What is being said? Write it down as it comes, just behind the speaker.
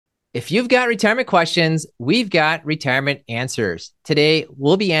If you've got retirement questions, we've got retirement answers. Today,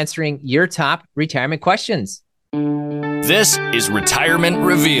 we'll be answering your top retirement questions. This is Retirement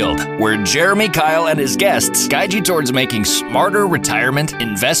Revealed, where Jeremy Kyle and his guests guide you towards making smarter retirement,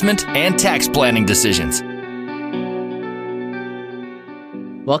 investment, and tax planning decisions.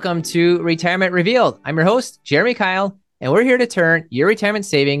 Welcome to Retirement Revealed. I'm your host, Jeremy Kyle, and we're here to turn your retirement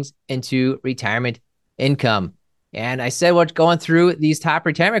savings into retirement income. And I said we're going through these top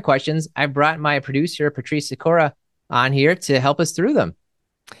retirement questions. I brought my producer, Patrice Sikora, on here to help us through them.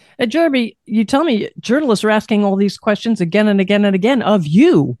 Jeremy, you tell me journalists are asking all these questions again and again and again of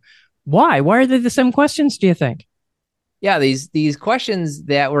you. Why? Why are they the same questions, do you think? Yeah, these questions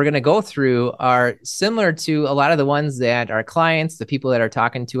that we're going to go through are similar to a lot of the ones that our clients, the people that are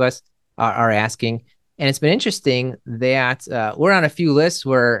talking to us, are asking. And it's been interesting that we're on a few lists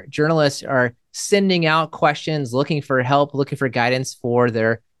where journalists are sending out questions, looking for help, looking for guidance for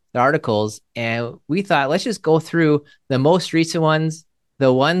their articles. And we thought, let's just go through the most recent ones,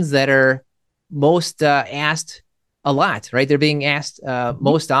 the ones that are most asked a lot, right? They're being asked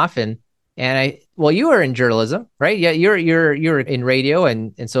most often. And you are in journalism, right? Yeah, you're in radio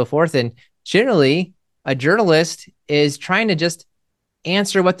and so forth. And generally, a journalist is trying to just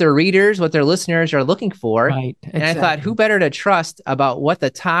answer what their readers, what their listeners are looking for. Right. And I thought, who better to trust about what the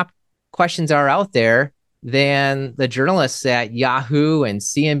top questions are out there than the journalists at Yahoo and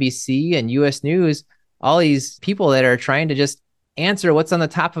CNBC and US News, all these people that are trying to just answer what's on the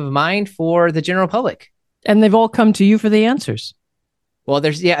top of mind for the general public. And they've all come to you for the answers. Well,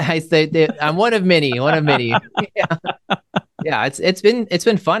 I'm one of many, Yeah, it's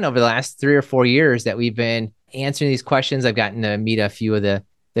been fun over the last 3 or 4 years that we've been answering these questions. I've gotten to meet a few of the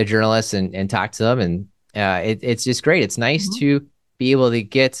journalists and talk to them. And it's just great. It's nice to be able to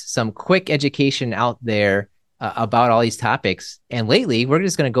get some quick education out there about all these topics. And lately, we're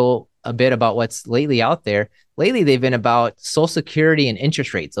just going to go a bit about what's lately out there. Lately, they've been about Social Security and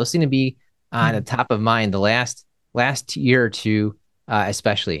interest rates. Those seem to be on the top of mind the last year or two,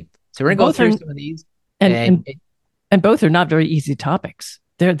 especially. So we're going to go through some of these. And both are not very easy topics.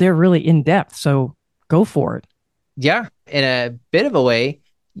 They're really in depth. So go for it. Yeah. In a bit of a way,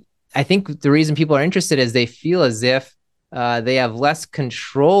 I think the reason people are interested is they feel as if they have less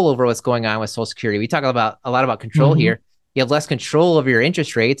control over what's going on with Social Security. We talk a lot about control here. You have less control over your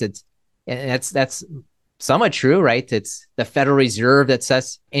interest rates. That's somewhat true, right? It's the Federal Reserve that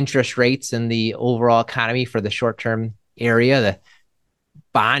sets interest rates in the overall economy for the short-term area. The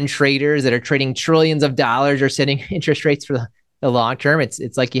bond traders that are trading trillions of dollars are setting interest rates for the long term.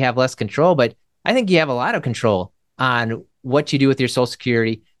 It's like you have less control, but I think you have a lot of control on what you do with your Social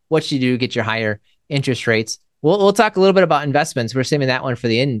Security, what you do to get your higher interest rates. We'll talk a little bit about investments. We're saving that one for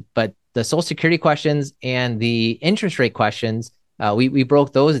the end, but the Social Security questions and the interest rate questions, we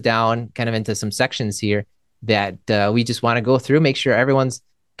broke those down kind of into some sections here that we just want to go through, make sure everyone's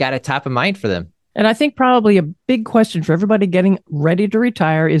got it top of mind for them. And I think probably a big question for everybody getting ready to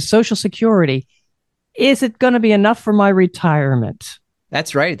retire is Social Security. Is it going to be enough for my retirement?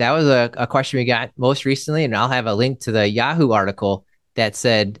 That's right. That was a question we got most recently, and I'll have a link to the Yahoo article that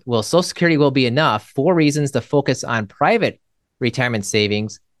said, well, Social Security will be enough. 4 reasons to focus on private retirement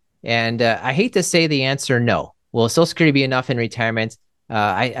savings. And I hate to say the answer, no. Will Social Security be enough in retirement?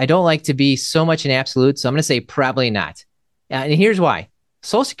 I don't like to be so much in absolute, so I'm going to say probably not. And here's why.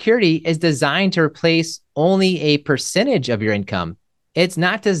 Social Security is designed to replace only a percentage of your income. It's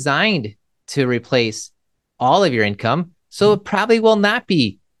not designed to replace all of your income, so it probably will not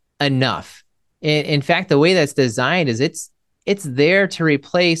be enough. In fact, the way that's designed is it's there to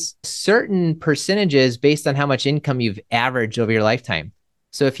replace certain percentages based on how much income you've averaged over your lifetime.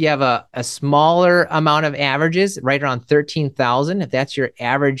 So if you have a smaller amount of averages, right around $13,000, if that's your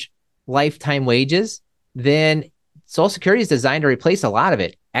average lifetime wages, then Social Security is designed to replace a lot of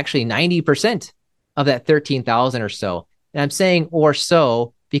it, actually 90% of that $13,000 or so. And I'm saying or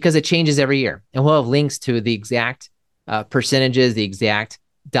so because it changes every year. And we'll have links to the exact percentages, the exact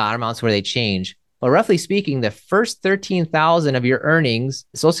dollar amounts where they change. But roughly speaking, the first $13,000 of your earnings,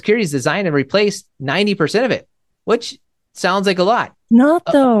 Social Security is designed to replace 90% of it, which sounds like a lot. Not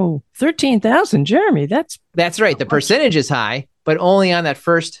though. 13,000, Jeremy. That's right. The percentage is high, but only on that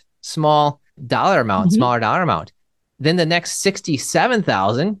first smaller dollar amount. Then the next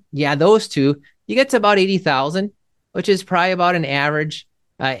 67,000, those two, you get to about 80,000, which is probably about an average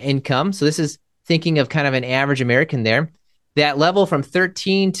income. So this is thinking of kind of an average American there. That level from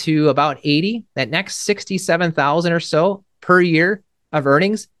 13 to about 80, that next 67,000 or so per year of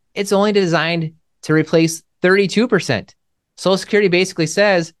earnings, it's only designed to replace 32%. Social Security basically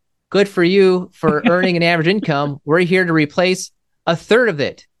says, good for you for earning an average income. We're here to replace a third of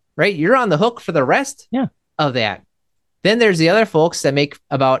it. right? You're on the hook for the rest Yeah. of that. Then there's the other folks that make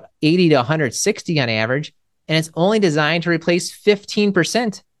about 80 to 160 on average, and it's only designed to replace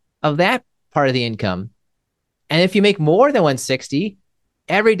 15% of that part of the income. And if you make more than 160,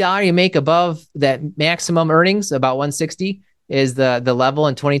 every dollar you make above that maximum earnings, about 160, is the level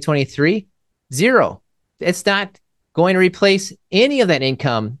in 2023, zero. It's not going to replace any of that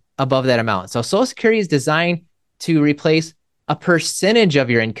income above that amount. So Social Security is designed to replace a percentage of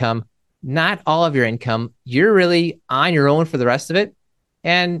your income, not all of your income. You're really on your own for the rest of it.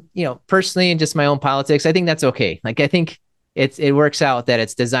 And, personally, and just my own politics, I think that's okay. Like, I think it works out that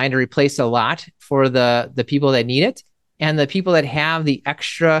it's designed to replace a lot for the people that need it, and the people that have the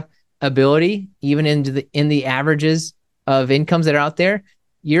extra ability, even in the averages of incomes that are out there.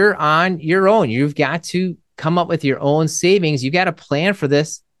 You're on your own. You've got to come up with your own savings. You got to plan for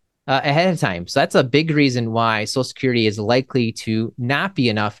this ahead of time. So that's a big reason why Social Security is likely to not be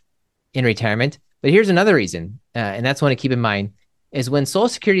enough in retirement. But here's another reason, and that's one to keep in mind, is when Social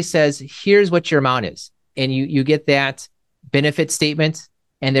Security says, here's what your amount is, and you get that benefit statement,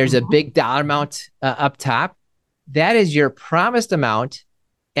 and there's a big dollar amount up top, that is your promised amount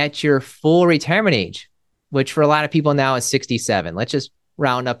at your full retirement age, which for a lot of people now is 67. Let's just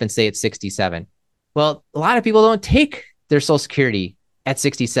round up and say it's 67. Well, a lot of people don't take their Social Security at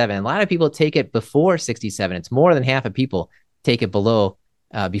 67. A lot of people take it before 67. It's more than half of people take it before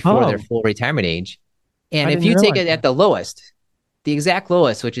their full retirement age. And if you take it at the lowest, the exact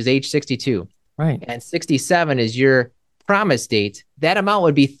lowest, which is age 62, right, and 67 is your promise date, that amount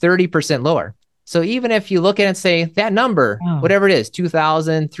would be 30% lower. So even if you look at it and say that number, whatever it is,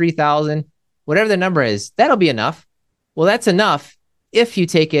 2,000, 3,000, whatever the number is, that'll be enough. Well, that's enough if you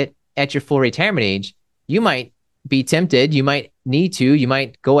take it at your full retirement age. You might be tempted, you might need to, you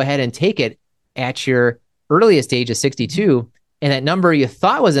might go ahead and take it at your earliest age of 62, and that number you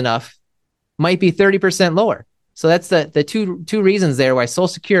thought was enough might be 30% lower. So that's the two reasons there why Social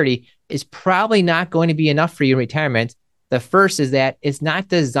Security is probably not going to be enough for you in retirement. The first is that it's not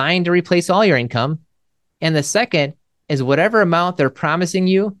designed to replace all your income. And the second is whatever amount they're promising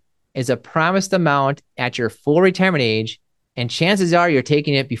you is a promised amount at your full retirement age. And chances are you're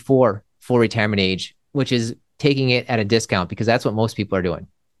taking it before full retirement age, which is taking it at a discount, because that's what most people are doing.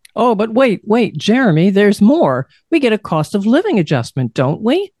 Oh, but wait, Jeremy, there's more. We get a cost of living adjustment, don't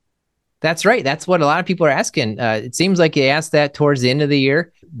we? That's right. That's what a lot of people are asking. It seems like they asked that towards the end of the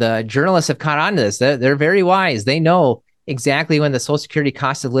year. The journalists have caught on to this. They're very wise. They know exactly when the Social Security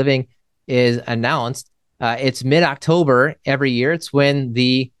cost of living is announced. It's mid-October every year. It's when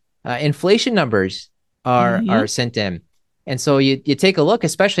the inflation numbers are sent in. And so you take a look,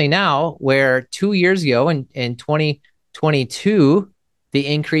 especially now, where 2 years ago in 2022, the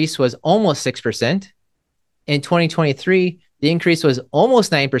increase was almost 6%. In 2023, the increase was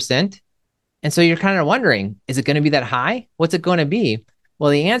almost 9%. And so you're kind of wondering, is it going to be that high? What's it going to be? Well,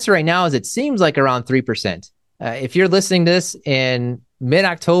 the answer right now is it seems like around 3%. If you're listening to this in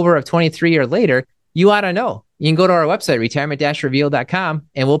mid-October of 23 or later, you ought to know. You can go to our website, retirement-reveal.com,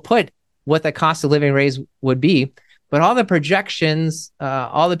 and we'll put what the cost of living raise would be. But all the projections,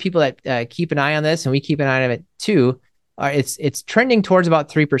 all the people that keep an eye on this, and we keep an eye on it too, it's trending towards about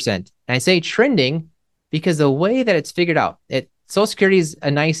 3%. And I say trending because the way that it's figured out, Social Security is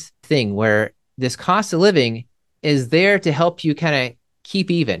a nice thing where this cost of living is there to help you kind of keep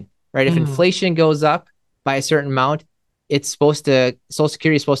even, right? If inflation goes up by a certain amount, Social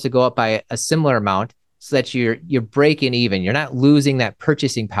Security is supposed to go up by a similar amount so that you're breaking even. You're not losing that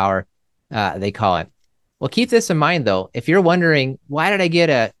purchasing power, they call it. Well, keep this in mind though. If you're wondering, why did I get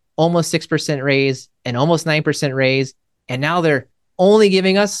a almost 6% raise, an almost 9% raise, and now they're only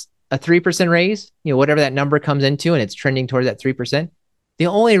giving us a 3% raise, whatever that number comes into, and it's trending towards that 3%. The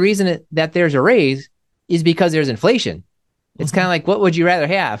only reason that there's a raise is because there's inflation. It's kind of like, what would you rather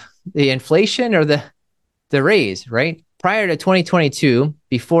have, the inflation or the raise, right? Prior to 2022,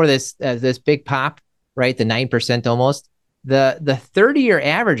 before this big pop, right, the 9% almost, the 30-year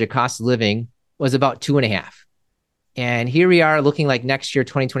average of cost of living was about 2.5%. And here we are looking like next year,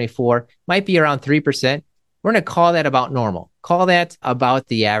 2024, might be around 3%. We're going to call that about normal. Call that about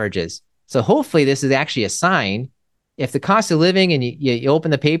the averages. So hopefully this is actually a sign. If the cost of living, and you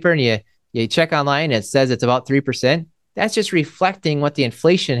open the paper and you check online and it says it's about 3%, that's just reflecting what the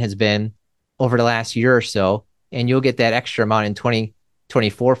inflation has been over the last year or so. And you'll get that extra amount in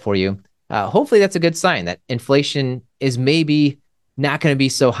 2024 for you. Hopefully that's a good sign that inflation is maybe not going to be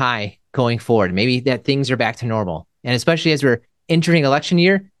so high going forward. Maybe that things are back to normal. And especially as we're entering election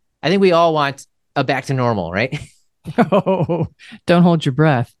year, I think we all want a back to normal, right? Oh, don't hold your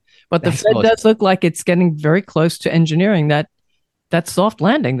breath. But the Fed does look like it's getting very close to engineering that that soft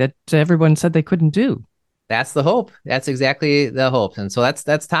landing that everyone said they couldn't do. That's the hope. That's exactly the hope. And so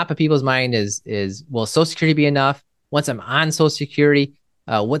that's top of people's mind is will Social Security be enough? Once I'm on Social Security,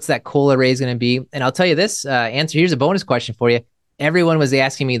 what's that COLA raise going to be? And I'll tell you this answer. Here's a bonus question for you. Everyone was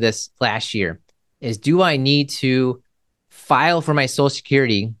asking me this last year: is do I need to file for my Social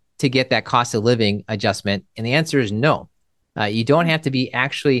Security to get that cost of living adjustment? And the answer is no. You don't have to be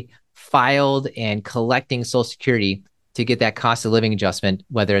actually filed and collecting Social Security to get that cost of living adjustment,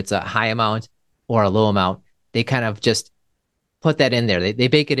 whether it's a high amount or a low amount. They kind of just put that in there. They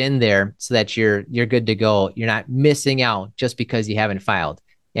bake it in there so that you're good to go. You're not missing out just because you haven't filed.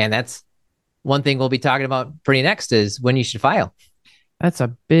 And that's one thing we'll be talking about pretty next is when you should file. That's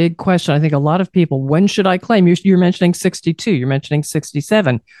a big question. I think a lot of people, when should I claim? You're mentioning 62, you're mentioning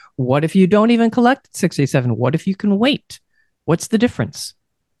 67. What if you don't even collect at 67? What if you can wait? What's the difference?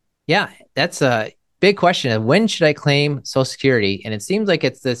 Yeah, that's a big question of when should I claim Social Security? And it seems like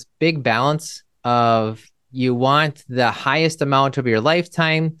it's this big balance of you want the highest amount of your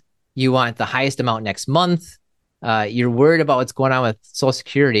lifetime, you want the highest amount next month. You're worried about what's going on with Social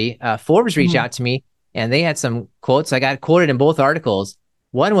Security. Forbes reached out to me and they had some quotes. I got quoted in both articles.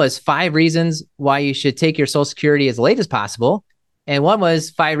 One was 5 reasons why you should take your Social Security as late as possible. And one was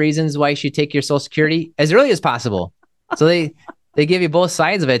 5 reasons why you should take your Social Security as early as possible. So they give you both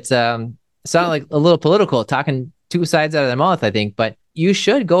sides of it. Sound like a little political, talking 2 sides out of their mouth, I think. But you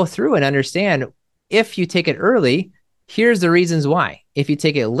should go through and understand if you take it early, here's the reasons why. If you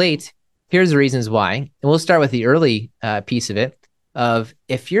take it late, here's the reasons why. And we'll start with the early piece of it, of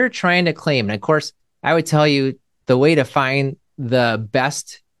if you're trying to claim, and of course, I would tell you the way to find the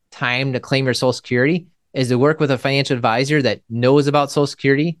best time to claim your Social Security is to work with a financial advisor that knows about Social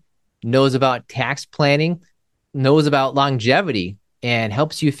Security, knows about tax planning, knows about longevity, and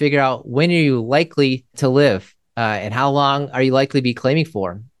helps you figure out when are you likely to live and how long are you likely to be claiming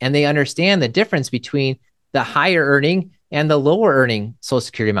for. And they understand the difference between the higher earning and the lower earning Social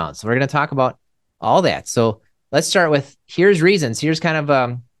Security amounts. So we're going to talk about all that. So let's start with here's reasons. Here's kind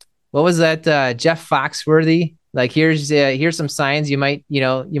of what was that Jeff Foxworthy? Like here's some signs you might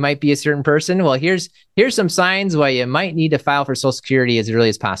be a certain person. Well, here's some signs why you might need to file for Social Security as early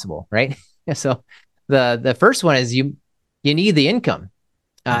as possible, right? So the first one is you need the income.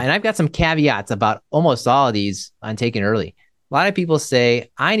 And I've got some caveats about almost all of these on taking early. A lot of people say,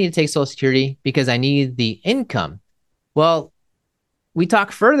 I need to take Social Security because I need the income. Well, we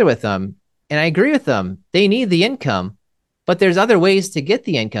talk further with them, and I agree with them. They need the income, but there's other ways to get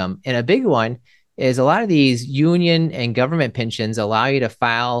the income. And a big one is a lot of these union and government pensions allow you to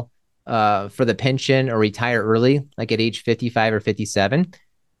file for the pension or retire early, like at age 55 or 57.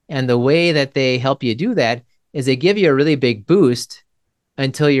 And the way that they help you do that is they give you a really big boost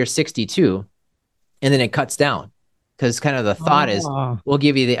until you're 62, and then it cuts down. Because kind of the thought is we'll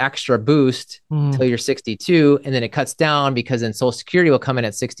give you the extra boost until you're 62, and then it cuts down because then Social Security will come in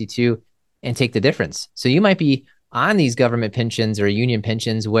at 62 and take the difference. So you might be on these government pensions or union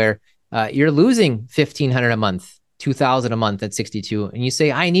pensions where you're losing $1,500 a month, $2,000 a month at 62, and you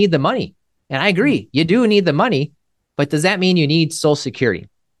say, I need the money. And I agree, you do need the money, but does that mean you need Social Security?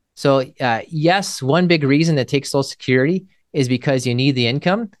 So yes, one big reason to take Social Security is because you need the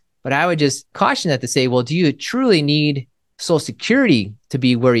income. But I would just caution that to say, well, do you truly need Social Security to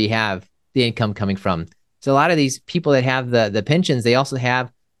be where you have the income coming from? So a lot of these people that have the pensions, they also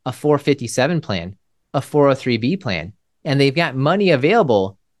have a 457 plan, a 403B plan, and they've got money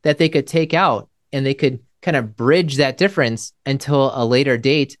available that they could take out and they could kind of bridge that difference until a later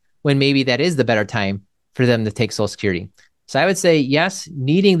date when maybe that is the better time for them to take Social Security. So I would say, yes,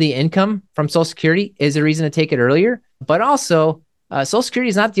 needing the income from Social Security is a reason to take it earlier, but also Social Security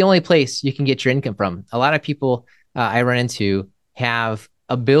is not the only place you can get your income from. A lot of people I run into have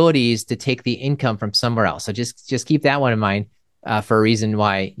abilities to take the income from somewhere else. So just keep that one in mind for a reason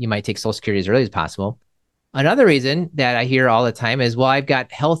why you might take Social Security as early as possible. Another reason that I hear all the time is, well, I've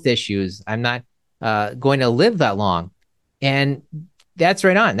got health issues. I'm not going to live that long. And that's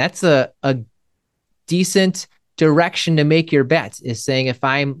right on. That's a decent direction to make your bet, is saying if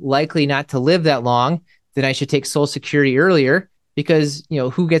I'm likely not to live that long, then I should take Social Security earlier because,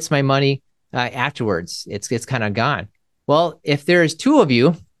 who gets my money afterwards? It's kind of gone. Well, if there's 2 of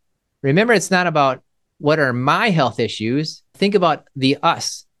you, remember, it's not about what are my health issues. Think about the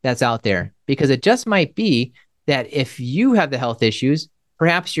us that's out there, because it just might be that if you have the health issues,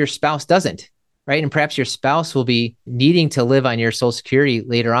 perhaps your spouse doesn't, right? And perhaps your spouse will be needing to live on your Social Security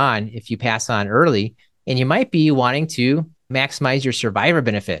later on if you pass on early. And you might be wanting to maximize your survivor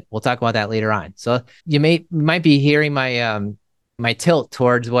benefit. We'll talk about that later on. So you might be hearing my tilt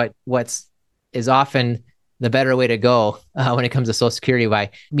towards what is often the better way to go when it comes to Social Security by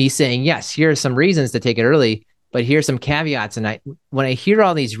me saying, yes, here are some reasons to take it early, but here's some caveats. And when I hear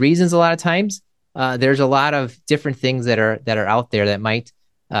all these reasons, a lot of times, there's a lot of different things that are out there that might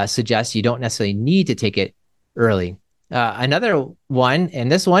suggest you don't necessarily need to take it early. Another one,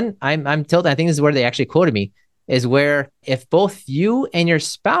 and this one, I'm tilted. I think this is where they actually quoted me, is where if both you and your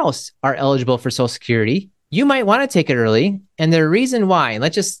spouse are eligible for Social Security, you might want to take it early. And the reason why, and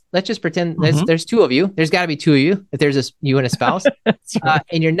let's just pretend there's two of you. There's got to be two of you if there's you and a spouse, right.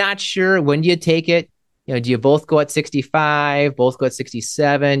 And you're not sure when do you take it. Do you both go at 65, both go at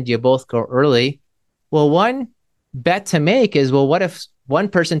 67? Do you both go early? Well, one bet to make is, well, what if one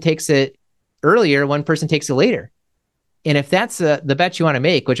person takes it earlier, one person takes it later? And if that's the bet you want to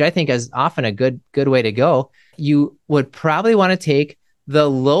make, which I think is often a good way to go, you would probably want to take the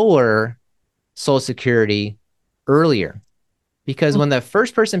lower Social Security earlier, because when the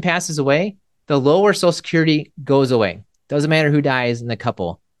first person passes away, the lower Social Security goes away. Doesn't matter who dies in the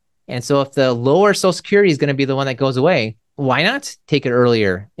couple. And so if the lower Social Security is going to be the one that goes away, why not take it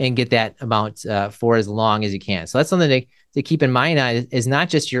earlier and get that amount for as long as you can? So that's something to keep in mind is not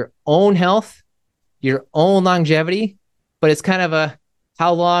just your own health, your own longevity, but it's kind of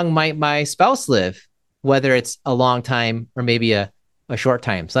how long might my spouse live, whether it's a long time or maybe a short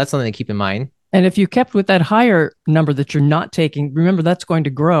time. So that's something to keep in mind. And if you kept with that higher number that you're not taking, remember that's going to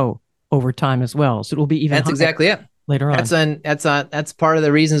grow over time as well. So it will be even. That's exactly it. Later on. That's part of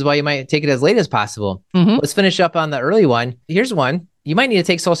the reasons why you might take it as late as possible. Let's finish up on the early one. Here's one. You might need to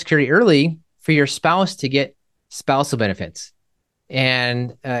take Social Security early for your spouse to get spousal benefits.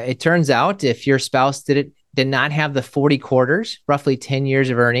 And it turns out if your spouse did not have the 40 quarters, roughly 10 years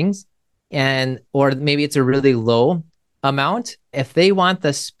of earnings, or maybe it's a really low amount, if they want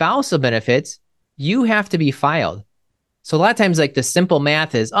the spousal benefits, you have to be filed. So a lot of times, like the simple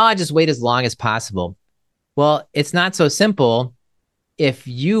math is, just wait as long as possible. Well, it's not so simple if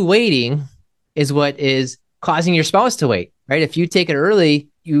you waiting is what is causing your spouse to wait, right? If you take it early,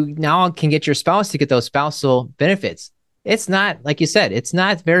 you now can get your spouse to get those spousal benefits. It's not, like you said, it's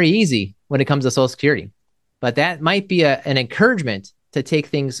not very easy when it comes to Social Security, but that might be an encouragement to take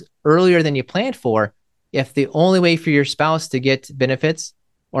things earlier than you planned for. If the only way for your spouse to get benefits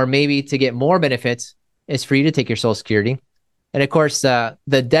or maybe to get more benefits is for you to take your Social Security. And of course, the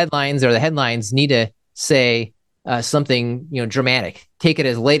deadlines or the headlines need to say something dramatic. Take it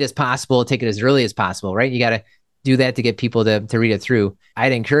as late as possible, take it as early as possible, right? You got to do that to get people to read it through.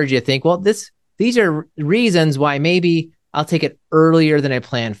 I'd encourage you to think, well, these are reasons why maybe I'll take it earlier than I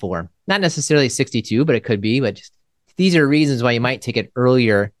planned for. Not necessarily 62, but it could be. But just, these are reasons why you might take it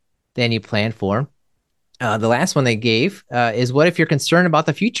earlier than you planned for. The last one they gave is, what if you're concerned about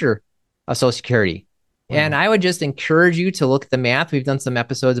the future of Social Security? Wow. And I would just encourage you to look at the math. We've done some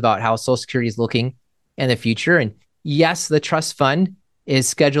episodes about how Social Security is looking in the future. And yes, the trust fund is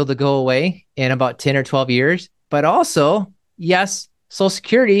scheduled to go away in about 10 or 12 years. But also, yes, Social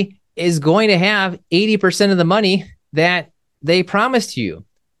Security is going to have 80% of the money that they promised you.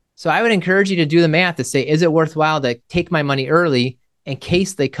 So I would encourage you to do the math to say, is it worthwhile to take my money early in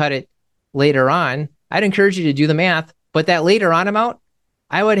case they cut it later on? I'd encourage you to do the math, but that later on amount,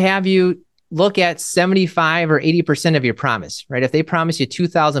 I would have you look at 75 or 80% of your promise, right? If they promise you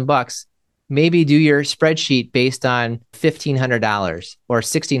 $2,000, maybe do your spreadsheet based on $1,500 or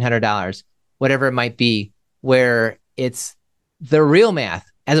 $1,600, whatever it might be, where it's the real math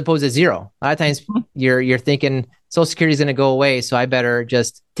as opposed to zero. A lot of times you're thinking Social Security is going to go away, so I better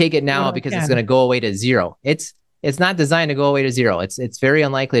just take it now because it's going to go away to zero. It's not designed to go away to zero. It's very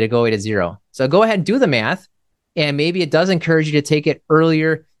unlikely to go away to zero. So go ahead and do the math, and maybe it does encourage you to take it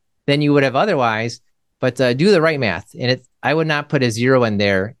earlier than you would have otherwise, but do the right math. And I would not put a zero in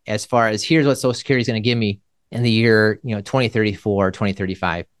there as far as here's what Social Security is going to give me in the year 2034,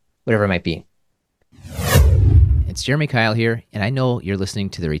 2035, whatever it might be. It's Jeremy Kyle here, and I know you're listening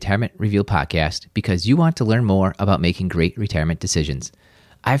to the Retirement Revealed podcast because you want to learn more about making great retirement decisions.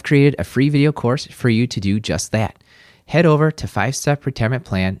 I've created a free video course for you to do just that. Head over to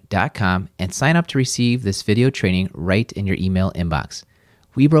 5stepretirementplan.com and sign up to receive this video training right in your email inbox.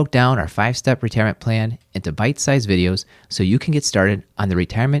 We broke down our 5-step retirement plan into bite-sized videos so you can get started on the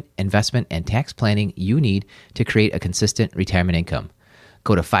retirement, investment, and tax planning you need to create a consistent retirement income.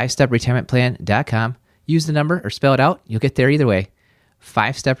 Go to 5stepretirementplan.com, use the number or spell it out. You'll get there either way.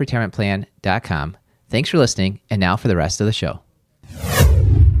 5stepretirementplan.com. Thanks for listening, and now for the rest of the show.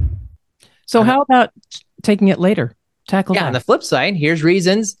 So how about taking it later? Tackle that. On the flip side, here's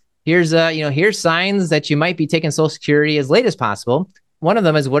reasons. Here's signs that you might be taking Social Security as late as possible. One of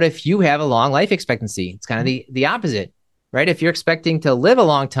them is, what if you have a long life expectancy? It's kind of the opposite, right? If you're expecting to live a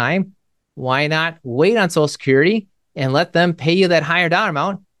long time, why not wait on Social Security and let them pay you that higher dollar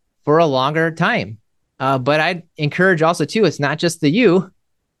amount for a longer time? But I'd encourage also too, it's not just the you,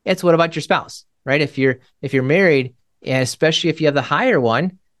 it's what about your spouse, right? If you're married, and especially if you have the higher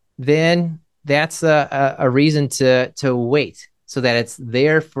one, then that's a reason to wait so that it's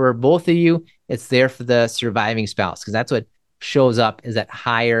there for both of you. It's there for the surviving spouse, because that's what shows up is that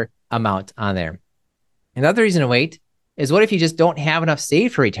higher amount on there. Another reason to wait is what if you just don't have enough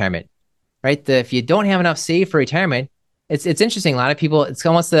saved for retirement, right? If you don't have enough saved for retirement, it's interesting. A lot of people, it's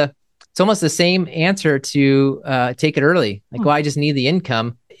almost the same answer to take it early. Like, well, I just need the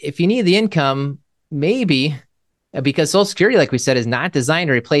income. If you need the income, maybe because Social Security, like we said, is not designed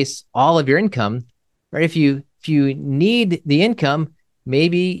to replace all of your income, right? If you need the income,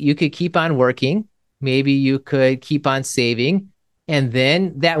 maybe you could keep on working. Maybe you could keep on saving, and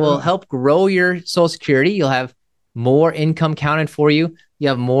then that will help grow your Social Security. You'll have more income counted for you. You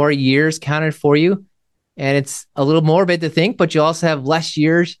have more years counted for you. And it's a little morbid to think, but you also have less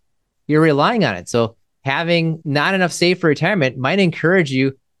years you're relying on it. So having not enough saved for retirement might encourage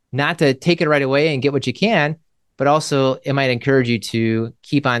you not to take it right away and get what you can, but also it might encourage you to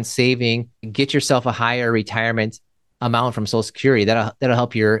keep on saving, get yourself a higher retirement amount from Social Security. That'll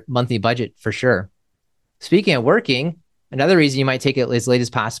help your monthly budget for sure. Speaking of working, another reason you might take it as late as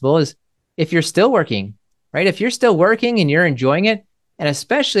possible is if you're still working, right? If you're still working and you're enjoying it, and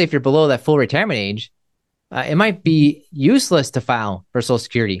especially if you're below that full retirement age, it might be useless to file for Social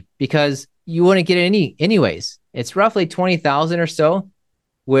Security because you wouldn't get it anyways. It's roughly 20,000 or so,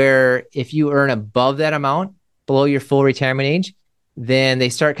 where if you earn above that amount, below your full retirement age, then they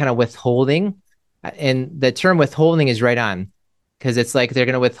start kind of withholding. And the term withholding is right on, because it's like they're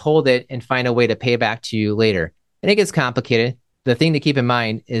going to withhold it and find a way to pay back to you later. And it gets complicated. The thing to keep in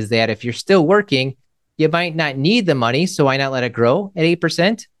mind is that if you're still working, you might not need the money, so why not let it grow at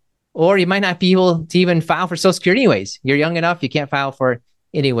 8%? Or you might not be able to even file for Social Security anyways. You're young enough, you can't file for it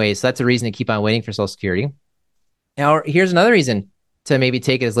anyways. So that's a reason to keep on waiting for Social Security. Now, here's another reason to maybe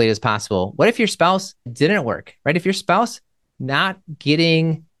take it as late as possible. What if your spouse didn't work, right? If your spouse not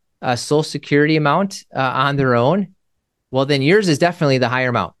getting a Social Security amount on their own, well, then yours is definitely the higher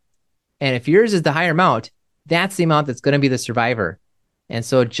amount. And if yours is the higher amount, that's the amount that's going to be the survivor. And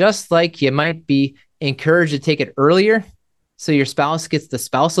so just like you might be encouraged to take it earlier so your spouse gets the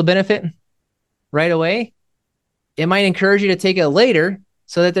spousal benefit right away, it might encourage you to take it later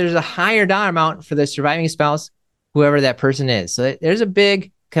so that there's a higher dollar amount for the surviving spouse, whoever that person is. So there's a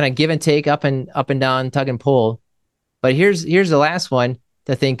big kind of give and take, up and down, tug and pull. But here's the last one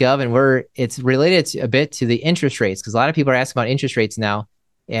to think of, and it's related a bit to the interest rates, because a lot of people are asking about interest rates now.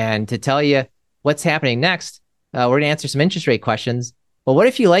 And to tell you what's happening next, we're going to answer some interest rate questions. But what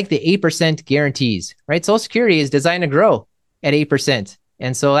if you like the 8% guarantees, right? Social Security is designed to grow at 8%.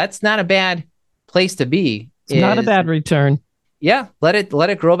 And so that's not a bad place to be. It's not a bad return. Yeah. Let it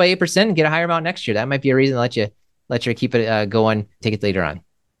grow by 8% and get a higher amount next year. That might be a reason to let you keep it going, take it later on.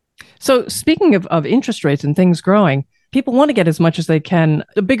 So speaking of interest rates and things growing, people want to get as much as they can,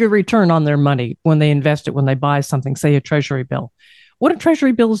 a bigger return on their money when they invest it, when they buy something, say a treasury bill. What are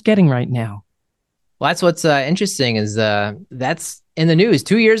treasury bills getting right now? Well, that's what's interesting is that's in the news.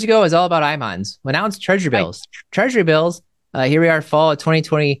 2 years ago, it was all about I-bonds. Well, now it's treasury bills. Right. Treasury bills, here we are, fall of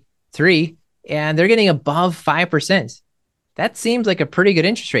 2023, and they're getting above 5%. That seems like a pretty good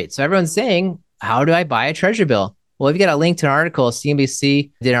interest rate. So everyone's saying, how do I buy a treasury bill? Well, we've got a link to an article.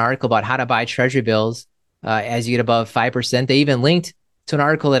 CNBC did an article about how to buy treasury bills as you get above 5%. They even linked to an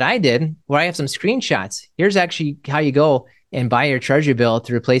article that I did where I have some screenshots. Here's actually how you go and buy your treasury bill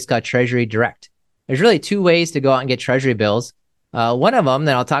through a place called Treasury Direct. There's really two ways to go out and get treasury bills. One of them,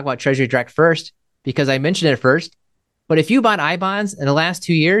 then I'll talk about Treasury Direct first because I mentioned it first. But if you bought I-bonds in the last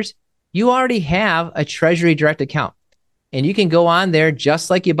 2 years, you already have a Treasury Direct account. And you can go on there just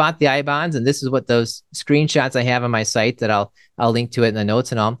like you bought the I-bonds. And this is what those screenshots I have on my site that I'll link to it in the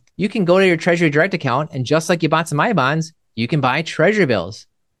notes and all. You can go to your Treasury Direct account, and just like you bought some I-bonds, you can buy treasury bills.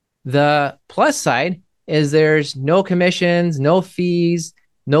 The plus side is there's no commissions, no fees,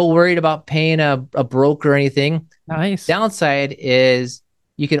 no worried about paying a broker or anything. Nice. Downside is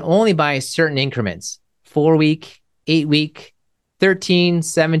you can only buy certain increments, 4-week, 8-week, 13,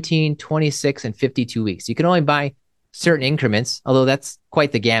 17, 26, and 52 weeks. You can only buy certain increments, although that's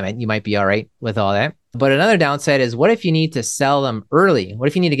quite the gamut. You might be all right with all that. But another downside is what if you need to sell them early? What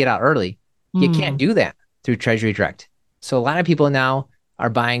if you need to get out early? You can't do that through Treasury Direct. So a lot of people now are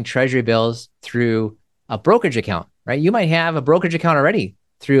buying treasury bills through a brokerage account, right? You might have a brokerage account already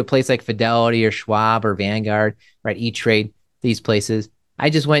through a place like Fidelity or Schwab or Vanguard, right? E-Trade, these places. I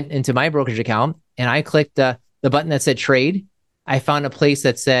just went into my brokerage account and I clicked the button that said trade. I found a place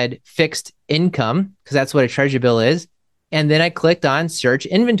that said fixed income, because that's what a treasury bill is. And then I clicked on search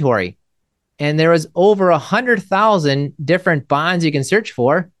inventory. And there was over 100,000 different bonds you can search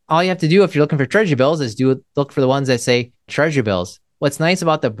for. All you have to do if you're looking for treasury bills is look for the ones that say treasury bills. What's nice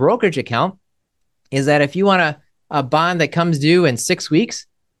about the brokerage account is that if you want a bond that comes due in 6 weeks,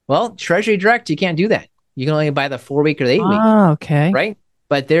 well, Treasury Direct, you can't do that. You can only buy the 4-week or the 8-week. Okay. Right?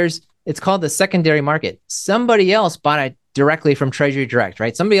 But it's called the secondary market. Somebody else bought it directly from Treasury Direct,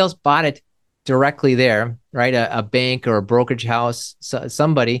 right? Somebody else bought it directly there, right? A bank or a brokerage house,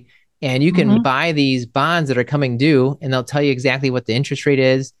 somebody. And you can buy these bonds that are coming due, and they'll tell you exactly what the interest rate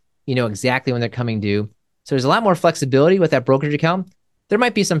is. You know exactly when they're coming due. So there's a lot more flexibility with that brokerage account. There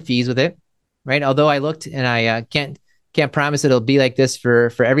might be some fees with it, right? Although I looked, and I can't promise it'll be like this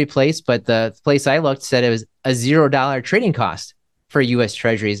for every place, but the place I looked said it was a $0 trading cost for U.S.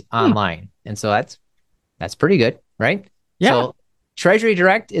 Treasuries online. And so that's pretty good, right? Yeah. So Treasury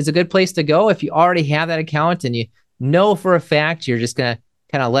Direct is a good place to go if you already have that account and you know for a fact you're just going to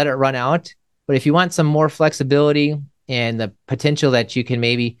kind of let it run out. But if you want some more flexibility and the potential that you can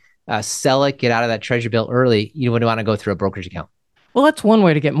maybe sell it, get out of that treasury bill early, you would want to go through a brokerage account. Well, that's one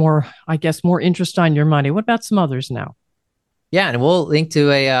way to get more interest on your money. What about some others now? Yeah, and we'll link to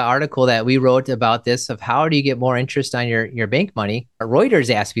a article that we wrote about this of how do you get more interest on your bank money.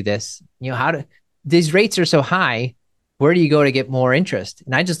 Reuters asked me this, these rates are so high, where do you go to get more interest?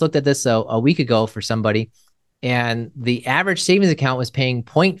 And I just looked at this a week ago for somebody, and the average savings account was paying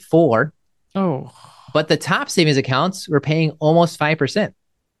 0.4. Oh. But the top savings accounts were paying almost 5%.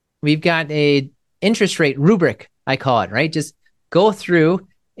 We've got a interest rate rubric, I call it, right? Just go through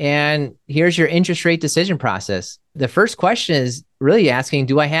and here's your interest rate decision process. The first question is really asking,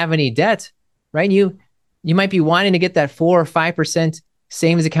 do I have any debt, right? You might be wanting to get that 4 or 5%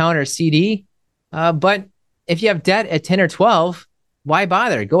 savings account or CD, but if you have debt at 10 or 12, why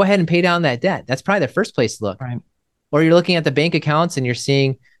bother? Go ahead and pay down that debt. That's probably the first place to look. Right. Or you're looking at the bank accounts and you're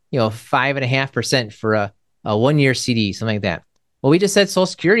seeing, 5.5% for a 1-year CD, something like that. Well, we just said Social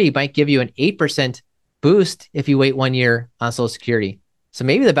Security might give you an 8% boost if you wait 1 year on Social Security. So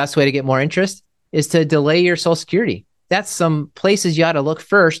maybe the best way to get more interest is to delay your Social Security. That's some places you ought to look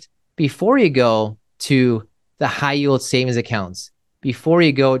first before you go to the high yield savings accounts, before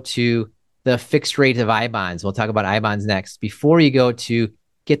you go to the fixed rate of I-bonds. We'll talk about I-bonds next. Before you go to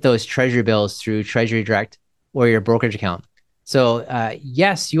get those treasury bills through Treasury Direct or your brokerage account. So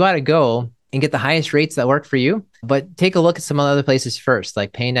yes, you ought to go and get the highest rates that work for you, but take a look at some other places first,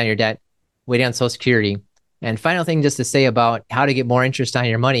 like paying down your debt, waiting on Social Security. And final thing just to say about how to get more interest on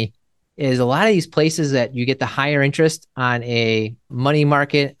your money is a lot of these places that you get the higher interest on a money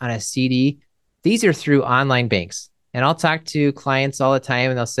market, on a CD, these are through online banks. And I'll talk to clients all the time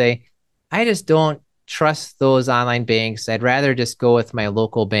and they'll say, I just don't trust those online banks. I'd rather just go with my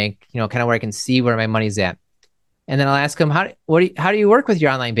local bank, kind of where I can see where my money's at. And then I'll ask them, how do you work with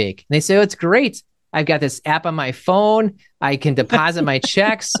your online bank? And they say, oh, it's great. I've got this app on my phone. I can deposit my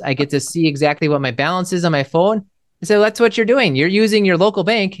checks. I get to see exactly what my balance is on my phone. So that's what you're doing. You're using your local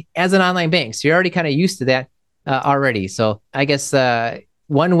bank as an online bank. So you're already kind of used to that already. So I guess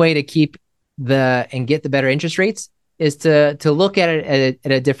one way to keep and get the better interest rates is to look at it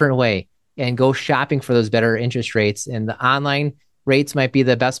at a different way and go shopping for those better interest rates. And the online rates might be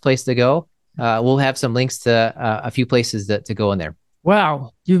the best place to go. We'll have some links to a few places to go in there.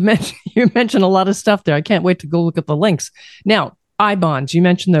 Wow. You mentioned a lot of stuff there. I can't wait to go look at the links. Now, I-bonds, you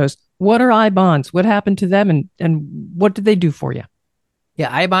mentioned those. What are I-bonds? What happened to them and what did they do for you?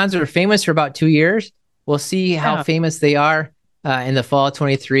 Yeah, I-bonds are famous for about 2 years. We'll see how famous they are in the fall of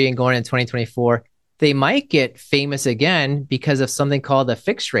 23 and going into 2024. They might get famous again because of something called a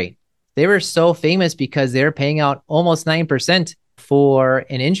fixed rate. They were so famous because they're paying out almost 9% for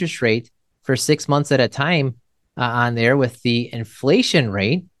an interest rate for 6 months at a time on there with the inflation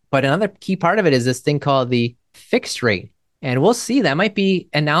rate. But another key part of it is this thing called the fixed rate. And we'll see, that might be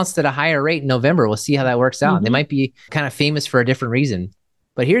announced at a higher rate in November. We'll see how that works out. Mm-hmm. They might be kind of famous for a different reason.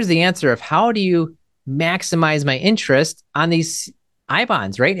 But here's the answer of how do you maximize my interest on these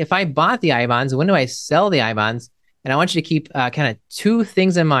I-bonds, right? If I bought the I-bonds, when do I sell the I-bonds? And I want you to keep kind of two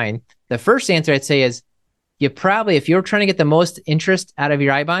things in mind. The first answer I'd say is if you're trying to get the most interest out of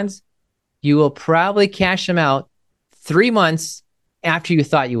your I-bonds, you will probably cash them out 3 months after you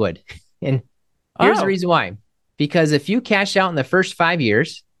thought you would. And here's the reason why. Because if you cash out in the first 5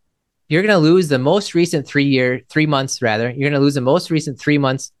 years, you're going to lose the most recent 3 months. You're going to lose the most recent 3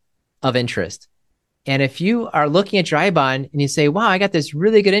 months of interest. And if you are looking at your I-bond and you say, wow, I got this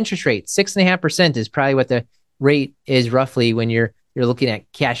really good interest rate, 6.5% is probably what the rate is roughly when you're looking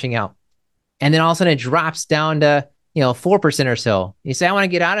at cashing out. And then all of a sudden it drops down to 4% or so. You say, I want to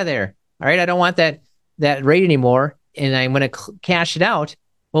get out of there. All right. I don't want that rate anymore. And I'm going to cash it out.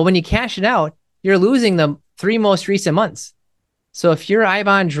 Well, when you cash it out, you're losing the 3 most recent months. So if your I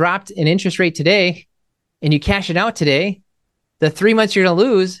bond dropped in interest rate today and you cash it out today, the 3 months you're going to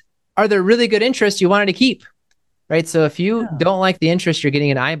lose are the really good interest you wanted to keep, right? So if you don't like the interest you're getting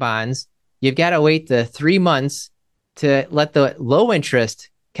in I bonds, you've got to wait the 3 months to let the low interest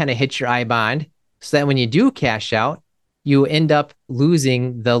kind of hit your I bond, so that when you do cash out, you end up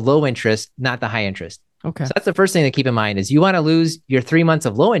losing the low interest, not the high interest. Okay. So that's the first thing to keep in mind is you want to lose your 3 months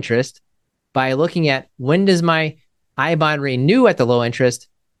of low interest by looking at when does my I bond renew at the low interest,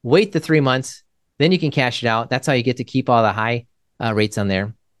 wait the 3 months, then you can cash it out. That's how you get to keep all the high rates on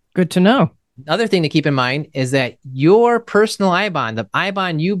there. Good to know. Another thing to keep in mind is that your personal I bond, the I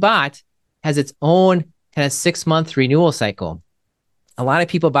bond you bought, has its own kind of 6-month renewal cycle. A lot of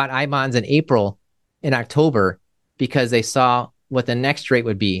people bought I bonds in April and October because they saw what the next rate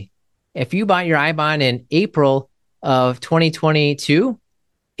would be. If you bought your I bond in April of 2022,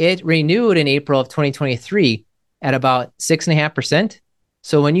 it renewed in April of 2023 at about 6.5%.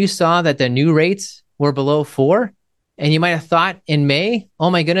 So when you saw that the new rates were below 4, and you might have thought in May, oh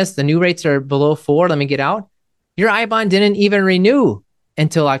my goodness, the new rates are below 4, let me get out. Your I bond didn't even renew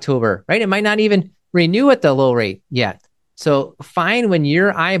until October, right? It might not even renew at the low rate yet. So find when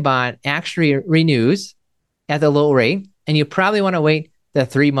your I bond actually renews at the low rate, and you probably want to wait the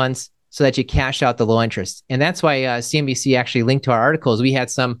 3 months so that you cash out the low interest. And that's why CNBC actually linked to our articles. We had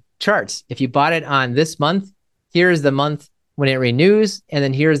some charts. If you bought it on this month, here's the month when it renews, and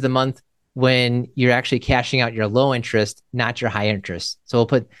then here's the month when you're actually cashing out your low interest, not your high interest. So we'll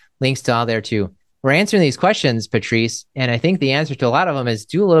put links to all there too. We're answering these questions, Patrice, and I think the answer to a lot of them is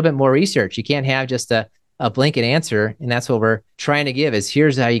do a little bit more research. You can't have just a blanket answer, and that's what we're trying to give is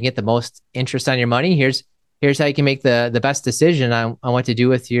here's how you get the most interest on your money. Here's how you can make the best decision on what to do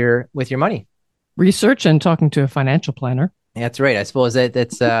with your money. Research and talking to a financial planner. That's right. I suppose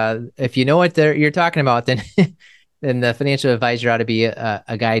that's if you know what you're talking about, then then the financial advisor ought to be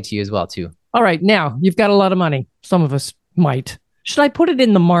a guide to you as well too. All right, now you've got a lot of money. Some of us might. Should I put it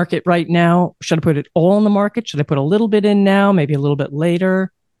in the market right now? Should I put it all in the market? Should I put a little bit in now, maybe a little bit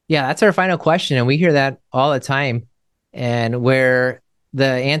later? Yeah, that's our final question, and we hear that all the time. And where the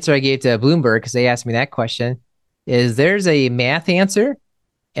answer I gave to Bloomberg, because they asked me that question, is there's a math answer,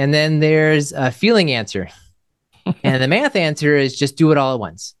 and then there's a feeling answer. And the math answer is just do it all at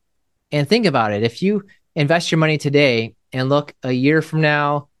once. And think about it. If you invest your money today and look a year from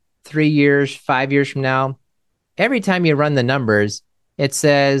now, 3 years, 5 years from now, every time you run the numbers, it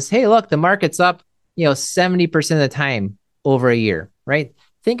says, hey, look, the market's up, 70% of the time over a year, right?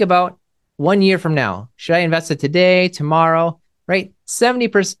 Think about 1 year from now. Should I invest it today, tomorrow, right?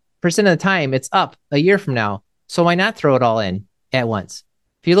 70% of the time it's up a year from now. So why not throw it all in at once?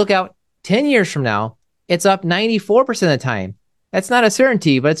 If you look out 10 years from now, it's up 94% of the time. That's not a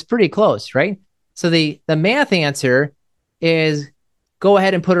certainty, but it's pretty close, right? So the math answer is go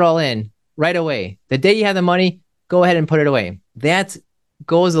ahead and put it all in right away. The day you have the money, go ahead and put it away. That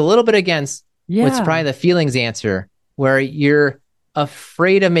goes a little bit against what's probably the feelings answer, where you're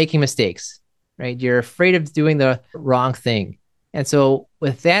afraid of making mistakes, right? You're afraid of doing the wrong thing. And so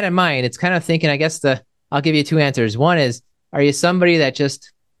with that in mind, it's kind of thinking, I guess I'll give you 2 answers. One is, are you somebody that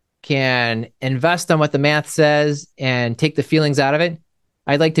just can invest on what the math says and take the feelings out of it?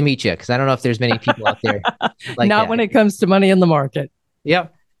 I'd like to meet you, because I don't know if there's many people out there like Not that. when it comes to money in the market.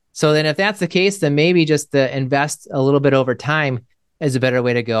 Yep. So then if that's the case, then maybe just to invest a little bit over time is a better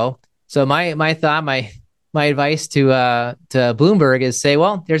way to go. So my thought, my advice to Bloomberg is say,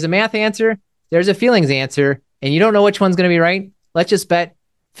 well, there's a math answer, there's a feelings answer, and you don't know which one's going to be right. Let's just bet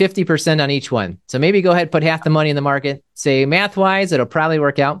 50% on each one. So maybe go ahead and put half the money in the market, say math-wise, it'll probably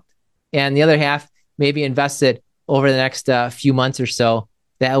work out. And the other half, maybe invest it over the next few months or so.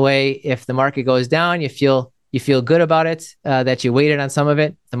 That way, if the market goes down, you feel good about it, that you waited on some of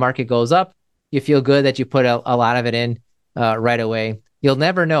it. The market goes up, you feel good that you put a lot of it in right away. You'll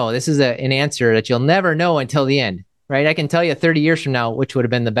never know. This is an answer that you'll never know until the end, right? I can tell you 30 years from now, which would have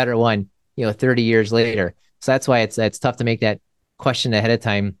been the better one, 30 years later. So that's why it's tough to make that question ahead of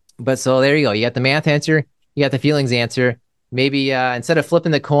time. But so there you go. You got the math answer, you got the feelings answer. Maybe instead of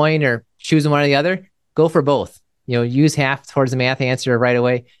flipping the coin or choosing one or the other, go for both. Use half towards the math answer right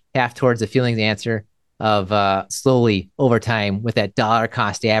away, half towards the feelings answer of slowly over time with that dollar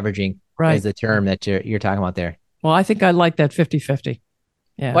cost averaging is the term that you're talking about there. Well, I think I like that 50-50.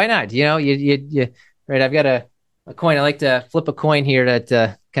 Yeah. Why not? You right. I've got a coin. I like to flip a coin here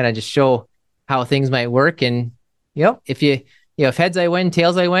that kind of just show how things might work. And, if if heads I win,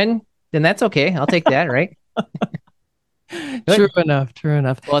 tails I win, then that's okay. I'll take that, right? True enough. True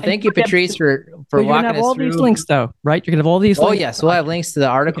enough. Well, And thank you, Patrice, for you're gonna walking have us all through. these links, though, right? You're gonna have all these Oh, links. yes. We'll have links to the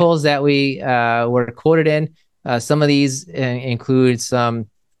articles that we were quoted in. Some of these include some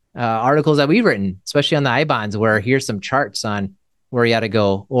articles that we've written, especially on the I-bonds, where here's some charts on where you ought to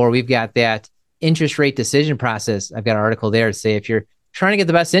go. Or we've got that interest rate decision process. I've got an article there to say if you're trying to get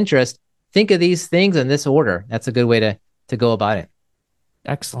the best interest, think of these things in this order. That's a good way to go about it.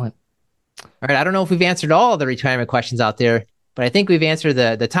 Excellent. All right. I don't know if we've answered all the retirement questions out there, but I think we've answered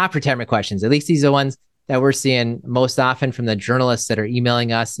the top retirement questions. At least these are the ones that we're seeing most often from the journalists that are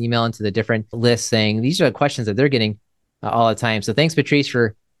emailing us, emailing to the different lists saying these are the questions that they're getting all the time. So thanks, Patrice,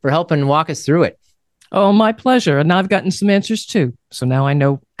 for helping walk us through it. Oh, my pleasure. And I've gotten some answers too. So now I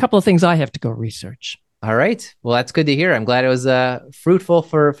know a couple of things I have to go research. All right. Well, that's good to hear. I'm glad it was fruitful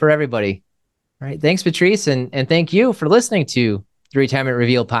for everybody. All right. Thanks, Patrice. And thank you for listening to the Retirement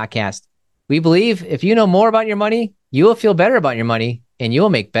Revealed podcast. We believe if you know more about your money, you will feel better about your money and you will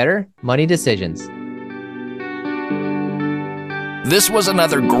make better money decisions. This was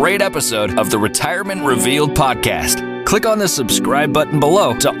another great episode of the Retirement Revealed podcast. Click on the subscribe button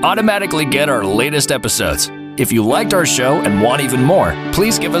below to automatically get our latest episodes. If you liked our show and want even more,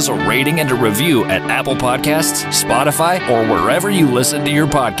 please give us a rating and a review at Apple Podcasts, Spotify, or wherever you listen to your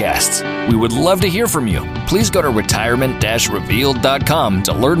podcasts. We would love to hear from you. Please go to retirement-revealed.com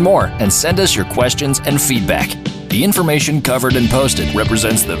to learn more and send us your questions and feedback. The information covered and posted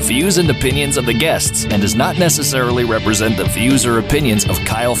represents the views and opinions of the guests and does not necessarily represent the views or opinions of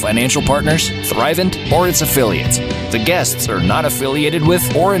Kyle Financial Partners, Thrivent, or its affiliates. The guests are not affiliated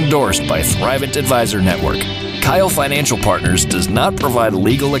with or endorsed by Thrivent Advisor Network. Kyle Financial Partners does not provide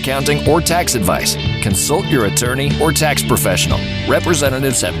legal, accounting, or tax advice. Consult your attorney or tax professional.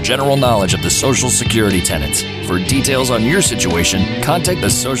 Representatives have general knowledge of the Social Security tenets. For details on your situation, contact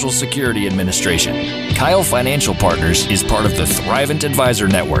the Social Security Administration. Kyle Financial Partners is part of the Thrivent Advisor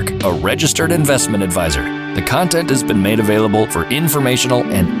Network, a registered investment advisor. The content has been made available for informational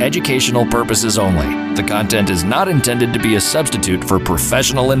and educational purposes only. The content is not intended to be a substitute for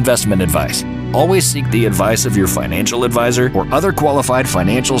professional investment advice. Always seek the advice of your financial advisor or other qualified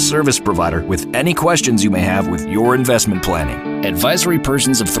financial service provider with any questions you may have with your investment planning. Advisory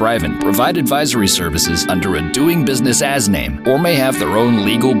persons of Thrivent provide advisory services under a doing business as name or may have their own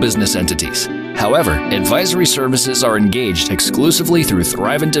legal business entities. However, advisory services are engaged exclusively through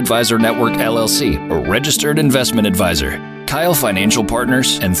Thrivent Advisor Network LLC, a registered investment advisor. Kyle Financial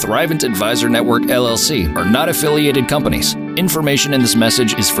Partners and Thrivent Advisor Network LLC are not affiliated companies. Information in this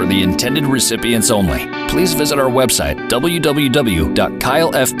message is for the intended recipients only. Please visit our website,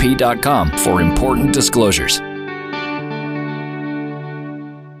 www.kylefp.com, for important disclosures.